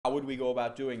how would we go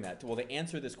about doing that? Well, to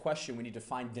answer this question, we need to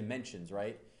find dimensions,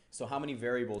 right? So how many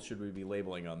variables should we be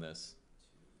labeling on this?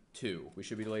 2. We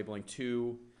should be labeling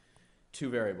two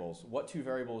variables. What 2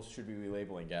 variables should we be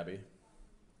labeling, Gabby?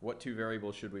 What 2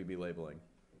 variables should we be labeling?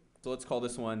 So let's call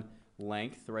this one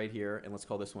length right here, and let's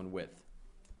call this one width.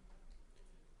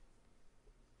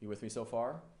 You with me so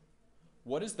far?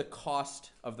 What is the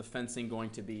cost of the fencing going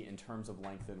to be in terms of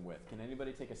length and width? Can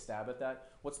anybody take a stab at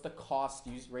that? What's the cost?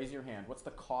 Raise your hand. What's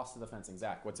the cost of the fencing?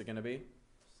 Zach, what's it going to be?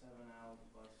 7L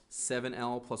plus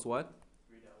 7L plus what?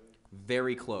 3W.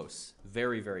 Very close.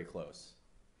 Very, very close.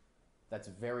 That's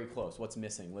very close. What's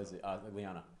missing,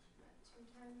 Liana?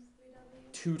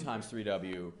 2 times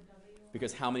 3W.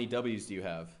 Because how many W's do you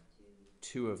have?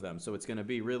 2 of them. So it's going to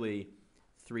be really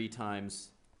 3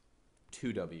 times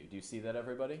 2W. Do you see that,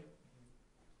 everybody?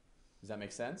 Does that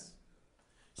make sense?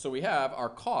 So we have our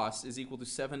cost is equal to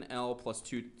 7L plus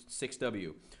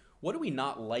 6W. What do we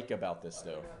not like about this,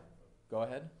 though? Go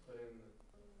ahead.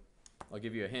 I'll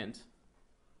give you a hint.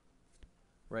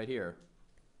 Right here.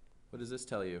 What does this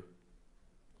tell you?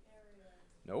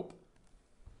 Nope.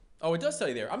 Oh, it does tell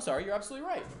you there. I'm sorry, you're absolutely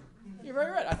right. You're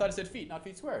very right. I thought it said feet, not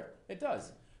feet squared. It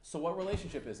does. So what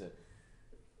relationship is it?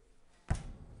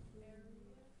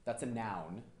 That's a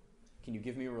noun. Can you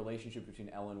give me a relationship between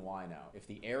L and Y now? If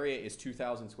the area is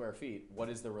 2,000 square feet, what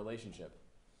is the relationship?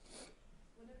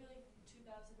 Wouldn't it be like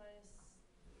 2,000 minus...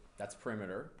 That's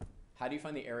perimeter. How do you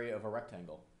find the area of a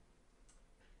rectangle?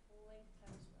 length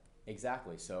times width?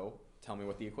 Exactly. So tell me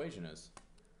what the equation is.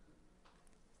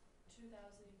 2,000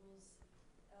 equals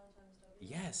L times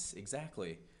W? Yes,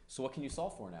 exactly. So what can you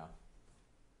solve for now?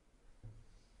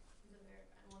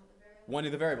 One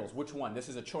of the variables. Which one? This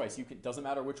is a choice. Doesn't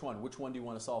matter which one. Which one do you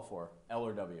want to solve for? L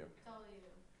or W? W.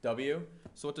 W?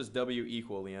 So what does W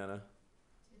equal, Leanna?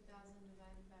 2,000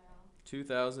 divided by L.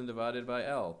 2,000 divided by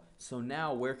L. So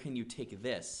now where can you take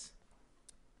this?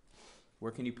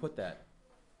 Where can you put that?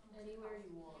 Anywhere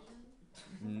you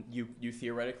want. You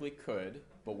theoretically could,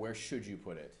 but where should you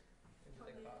put it?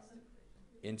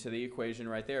 Into the equation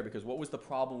right there, because what was the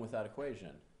problem with that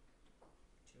equation?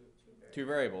 2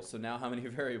 variables. So now how many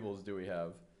variables do we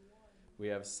have? We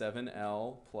have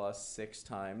 7L plus 6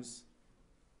 times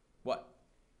what?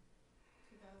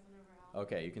 2,000 over L.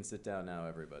 Okay, you can sit down now,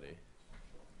 everybody.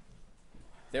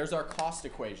 There's our cost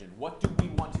equation. What do we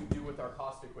want to do with our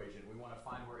cost equation? We want to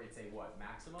find where it's a what?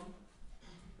 Maximum?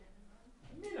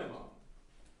 Minimum.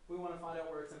 We want to find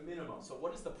out where it's a minimum. So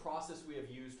what is the process we have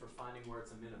used for finding where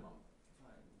it's a minimum?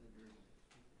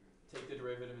 Take the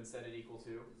derivative and set it equal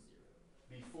to?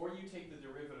 Before you take the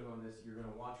derivative on this, you're going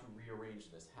to want to rearrange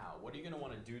this. How? What are you going to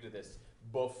want to do to this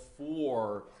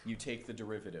before you take the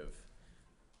derivative?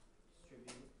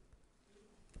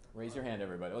 Raise your hand,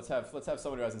 everybody. Let's have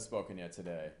someone who hasn't spoken yet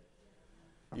today.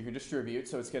 You can distribute,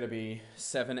 so it's going to be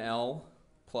 7L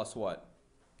plus what?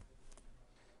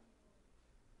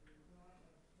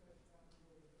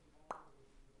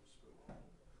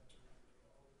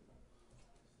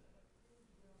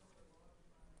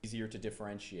 Easier to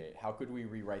differentiate. How could we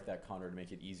rewrite that, Connor, to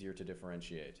make it easier to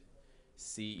differentiate?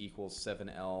 C equals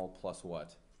 7L plus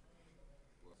what?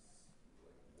 Plus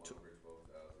 1 over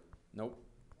 12,000. Nope.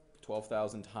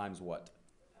 12,000 times what?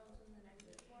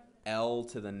 L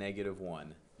to the negative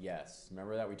 1. Yes.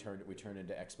 Remember that we turned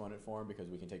into exponent form because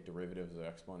we can take derivatives of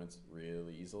exponents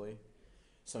really easily.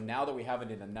 So now that we have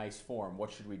it in a nice form,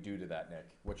 what should we do to that, Nick?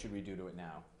 What should we do to it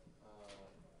now?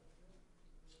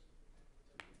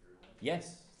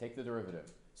 Yes. Take the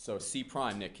derivative. So C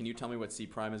prime, Nick, can you tell me what C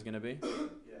prime is going to be? Yeah. And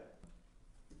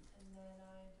then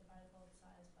I divide both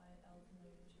sides by L to the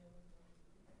negative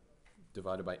 2.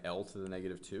 Divided by L to the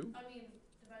negative 2? I mean,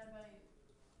 divided by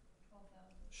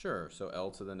 12,000. Sure. So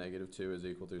L to the negative 2 is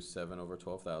equal to 7 over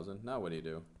 12,000. Now what do you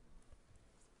do?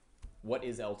 What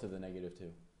is L to the negative 2?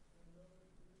 1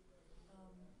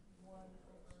 over L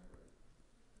squared.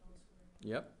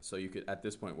 Yep. So you could, at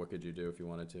this point, what could you do if you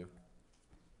wanted to?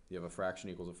 You have a fraction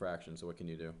equals a fraction, so what can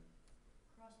you do?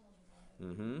 Cross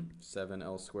multiply.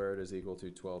 7L squared is equal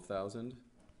to 12,000.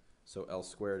 So L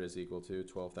squared is equal to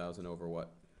 12,000 over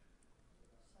what?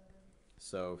 7.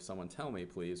 So someone tell me,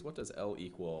 please, what does L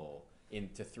equal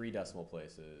into 3 decimal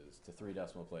places? To 3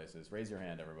 decimal places. Raise your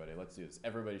hand, everybody. Let's do this.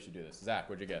 Everybody should do this. Zach,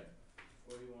 what'd you get?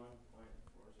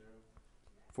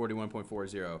 41.40.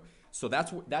 41.40. So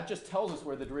that just tells us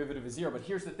where the derivative is 0. But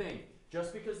here's the thing.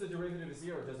 Just because the derivative is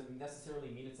 0 doesn't necessarily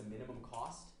mean it's a minimum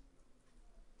cost.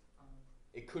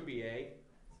 It could be a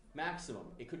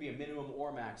maximum. It could be a minimum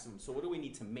or maximum. So what do we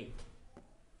need to make?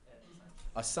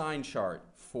 A sign chart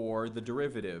for the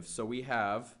derivative. So we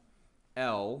have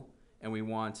L, and we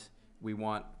want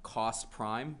cost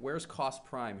prime. Where's cost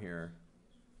prime here?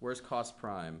 Where's cost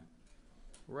prime?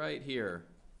 Right here.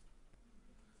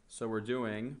 So we're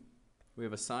doing, we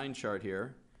have a sine chart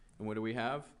here, and what do we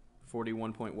have?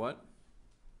 41 point what?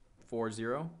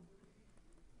 40.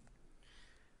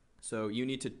 So you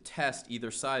need to test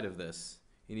either side of this.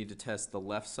 You need to test the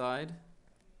left side,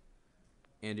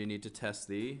 and you need to test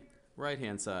the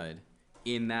right-hand side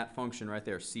in that function right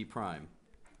there, C prime.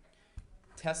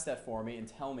 Test that for me and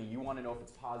tell me, you want to know if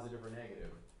it's positive or negative.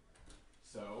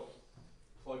 So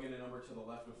plug in a number to the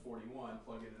left of 41,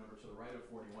 plug in a number to the right of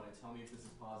 41, and tell me if this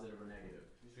is positive or negative.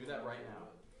 Do that right now.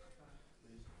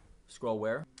 Scroll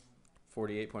where?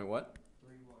 48 point what?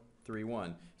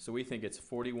 3.1. So we think it's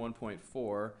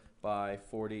 41.4 by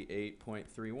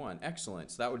 48.31.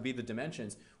 Excellent. So that would be the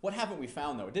dimensions. What haven't we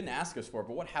found, though? It didn't ask us for it,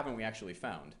 but what haven't we actually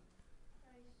found?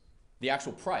 The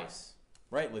actual price.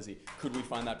 Right, Lizzie? Could we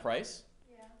find that price?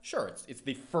 Yeah. Sure. It's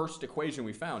the first equation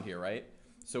we found here, right?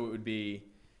 So it would be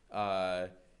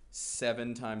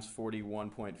 7 times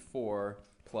 41.4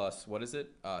 plus, what is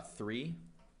it? 3?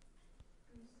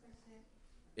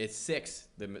 It's 6.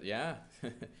 Yeah.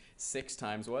 6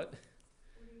 times what?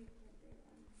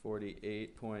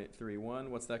 48.31.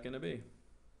 What's that going to be?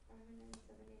 579.66.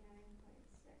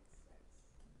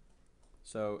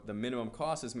 So the minimum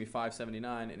cost is going to be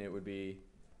 $579, and it would be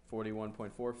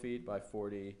 41.4 feet by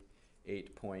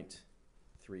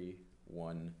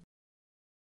 48.31